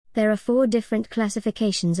There are 4 different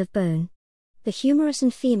classifications of bone. The humerus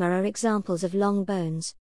and femur are examples of long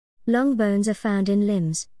bones. Long bones are found in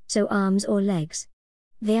limbs, so arms or legs.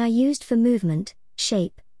 They are used for movement,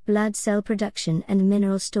 shape, blood cell production and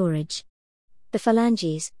mineral storage. The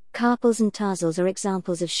phalanges, carpals and tarsals are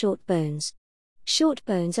examples of short bones. Short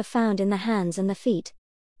bones are found in the hands and the feet.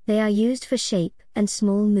 They are used for shape and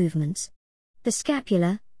small movements. The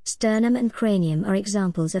scapula, sternum and cranium are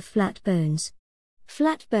examples of flat bones.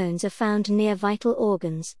 Flat bones are found near vital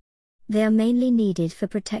organs. They are mainly needed for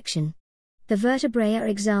protection. The vertebrae are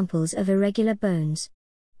examples of irregular bones.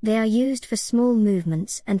 They are used for small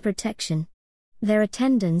movements and protection. There are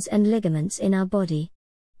tendons and ligaments in our body.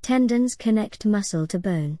 Tendons connect muscle to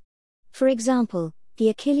bone. For example, the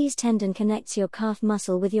Achilles tendon connects your calf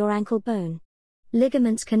muscle with your ankle bone.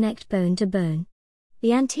 Ligaments connect bone to bone.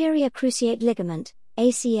 The anterior cruciate ligament,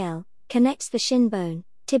 ACL, connects the shin bone,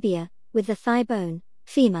 tibia, with the thigh bone,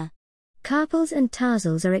 femur. Carpals and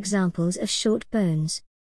tarsals are examples of short bones.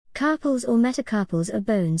 Carpals or metacarpals are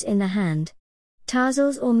bones in the hand.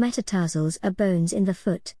 Tarsals or metatarsals are bones in the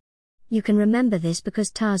foot. You can remember this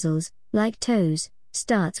because tarsals, like toes,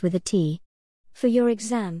 starts with a T. For your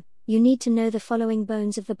exam, you need to know the following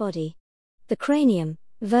bones of the body: the cranium,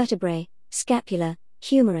 vertebrae, scapula,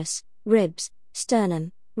 humerus, ribs,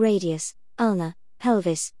 sternum, radius, ulna,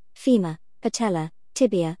 pelvis, femur, patella,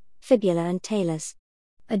 tibia, fibula and talus.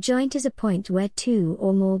 A joint is a point where 2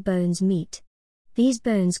 or more bones meet. These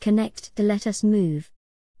bones connect to let us move.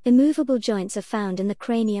 Immovable joints are found in the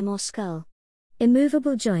cranium or skull.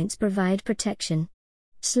 Immovable joints provide protection.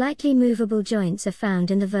 Slightly movable joints are found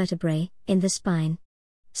in the vertebrae, in the spine.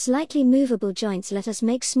 Slightly movable joints let us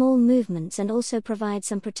make small movements and also provide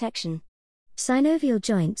some protection. Synovial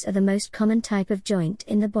joints are the most common type of joint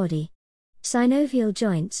in the body. Synovial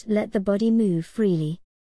joints let the body move freely.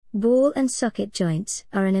 Ball and socket joints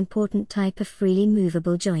are an important type of freely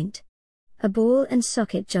movable joint. A ball and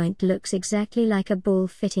socket joint looks exactly like a ball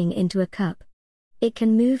fitting into a cup. It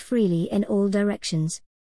can move freely in all directions.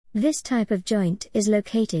 This type of joint is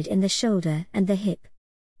located in the shoulder and the hip.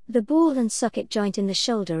 The ball and socket joint in the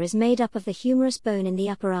shoulder is made up of the humerus bone in the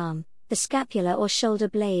upper arm, the scapula or shoulder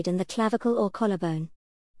blade and the clavicle or collarbone.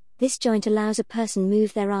 This joint allows a person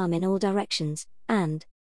move their arm in all directions, and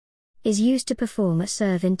is used to perform a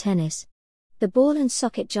serve in tennis. The ball and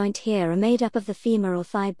socket joint here are made up of the femur or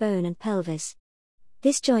thigh bone and pelvis.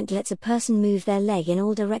 This joint lets a person move their leg in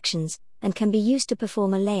all directions, and can be used to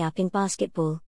perform a layup in basketball.